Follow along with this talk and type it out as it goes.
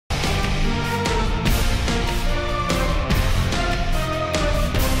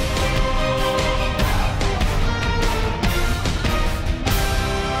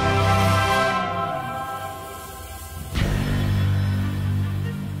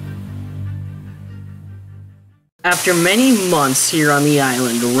After many months here on the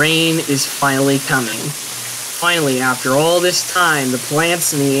island, rain is finally coming. Finally, after all this time, the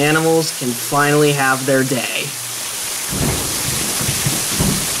plants and the animals can finally have their day.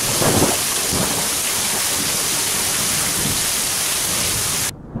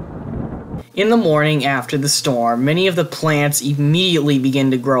 In the morning after the storm, many of the plants immediately begin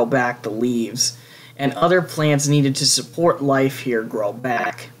to grow back the leaves, and other plants needed to support life here grow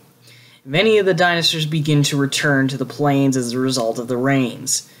back. Many of the dinosaurs begin to return to the plains as a result of the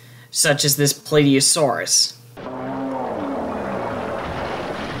rains, such as this Plateosaurus,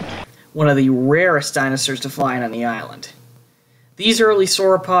 one of the rarest dinosaurs to find on the island. These early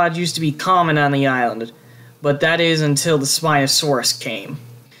sauropods used to be common on the island, but that is until the Spinosaurus came.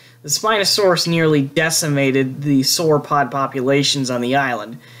 The Spinosaurus nearly decimated the sauropod populations on the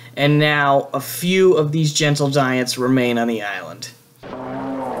island, and now a few of these gentle giants remain on the island.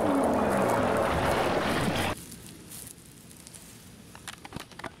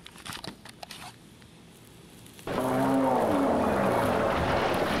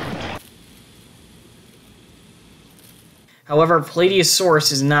 However,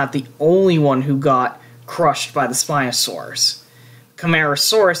 Plateosaurus is not the only one who got crushed by the Spinosaurus.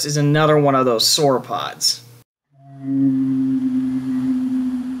 Camarasaurus is another one of those sauropods.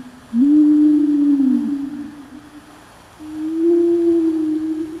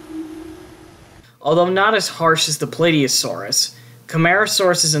 Although not as harsh as the Plateosaurus,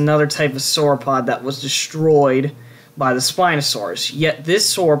 Camarasaurus is another type of sauropod that was destroyed by the Spinosaurus, yet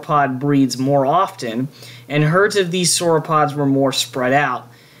this sauropod breeds more often, and herds of these sauropods were more spread out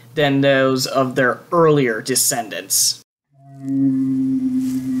than those of their earlier descendants.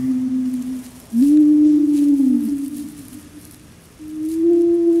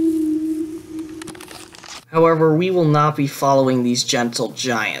 However, we will not be following these gentle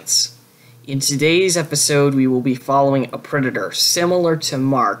giants. In today's episode, we will be following a predator similar to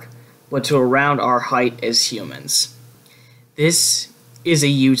Mark, but to around our height as humans. This is a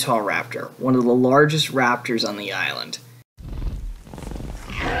Utahraptor, one of the largest raptors on the island.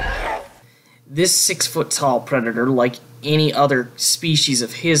 This 6-foot-tall predator, like any other species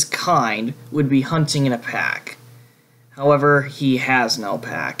of his kind, would be hunting in a pack. However, he has no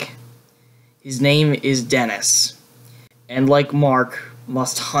pack. His name is Dennis, and like Mark,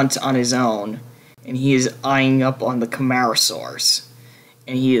 must hunt on his own, and he is eyeing up on the Camarasaurs,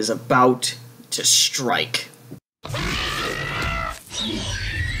 and he is about to strike.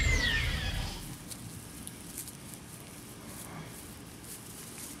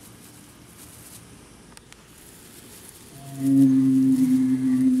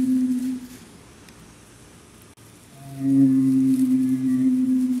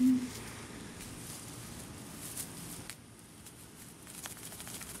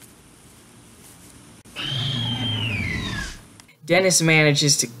 Dennis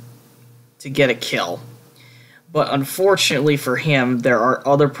manages to get a kill, but unfortunately for him, there are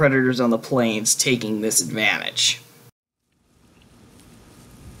other predators on the plains taking this advantage.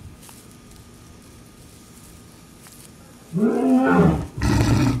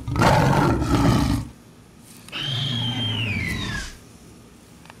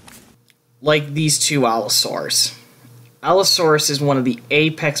 Like these two allosaurs. Allosaurus is one of the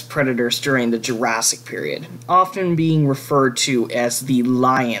apex predators during the Jurassic period, often being referred to as the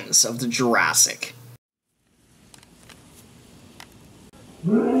lions of the Jurassic.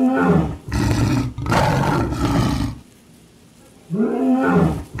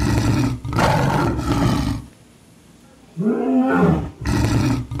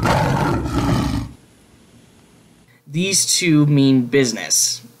 These two mean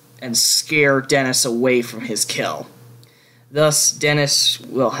business and scare Dennis away from his kill. Thus, Dennis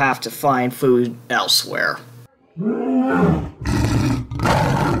will have to find food elsewhere.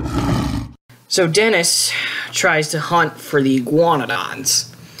 So Dennis tries to hunt for the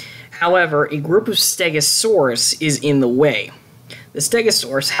iguanodons. However, a group of Stegosaurus is in the way. The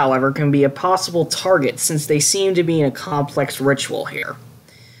Stegosaurus, however, can be a possible target since they seem to be in a complex ritual here.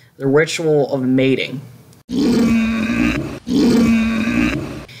 The ritual of mating.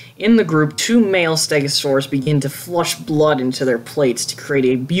 In the group, two male stegosaurs begin to flush blood into their plates to create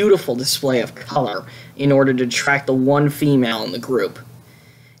a beautiful display of color in order to attract the one female in the group.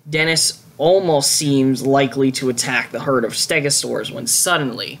 Dennis almost seems likely to attack the herd of stegosaurs when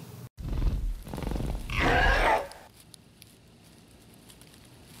suddenly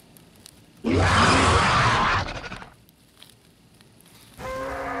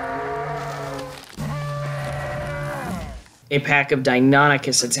a pack of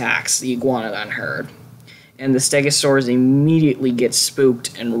Deinonychus attacks the iguanodon herd, and the stegosaurs immediately get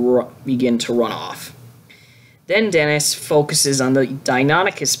spooked and begin to run off. Then Dennis focuses on the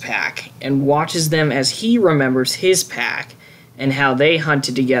Deinonychus pack and watches them as he remembers his pack and how they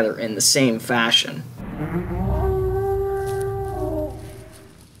hunted together in the same fashion.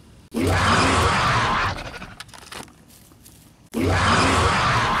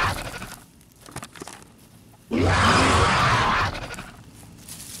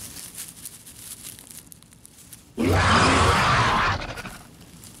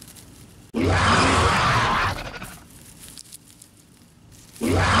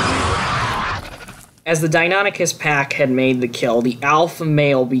 As the Deinonychus pack had made the kill, the alpha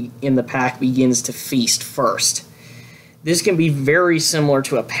male in the pack begins to feast first. This can be very similar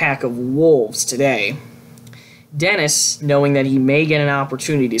to a pack of wolves today. Dennis, knowing that he may get an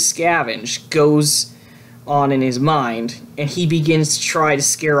opportunity to scavenge, goes on in his mind, and he begins to try to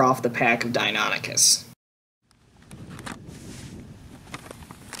scare off the pack of Deinonychus.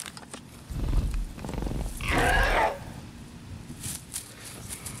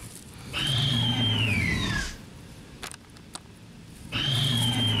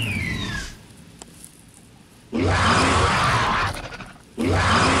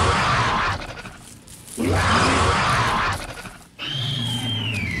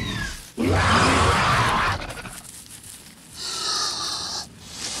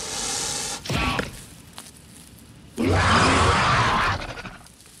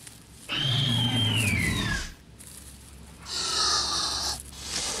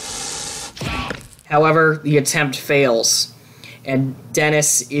 However, the attempt fails, and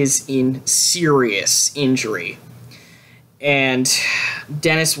Dennis is in serious injury. And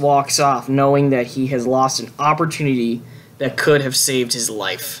Dennis walks off knowing that he has lost an opportunity that could have saved his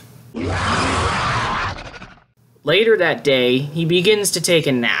life. Later that day, he begins to take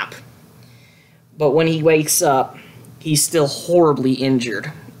a nap. But when he wakes up, he's still horribly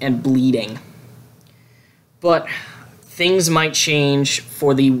injured and bleeding. But things might change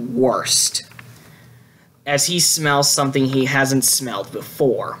for the worst, as he smells something he hasn't smelled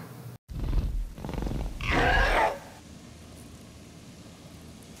before.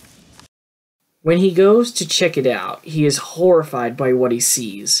 When he goes to check it out, he is horrified by what he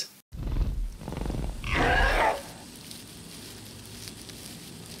sees.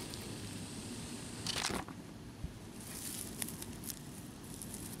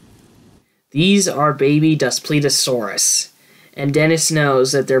 These are baby Dinosaurs, and Dennis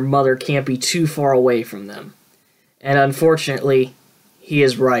knows that their mother can't be too far away from them. And unfortunately, he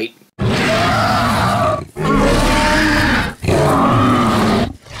is right.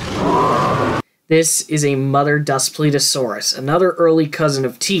 This is a mother Dinosaurus, another early cousin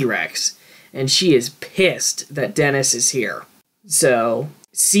of T-Rex, and she is pissed that Dennis is here. So,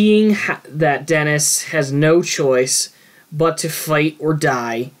 seeing that Dennis has no choice but to fight or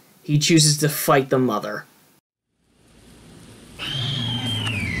die, he chooses to fight the mother.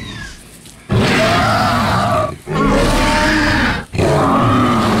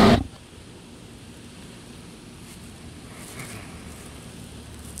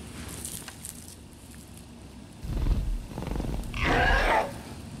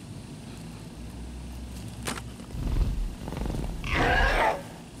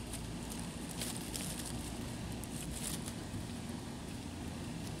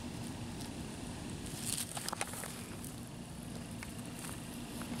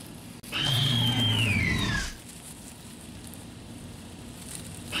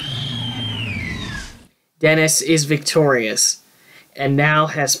 Dennis is victorious, and now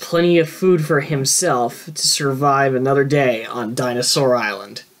has plenty of food for himself to survive another day on Dinosaur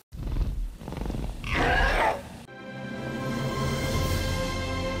Island.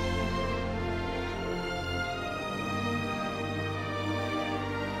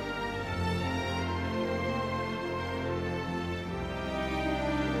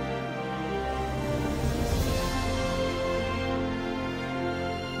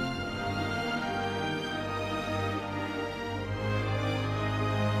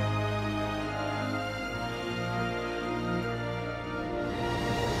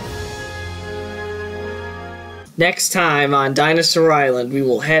 Next time on Dinosaur Island, we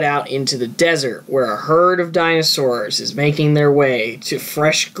will head out into the desert where a herd of dinosaurs is making their way to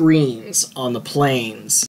fresh greens on the plains.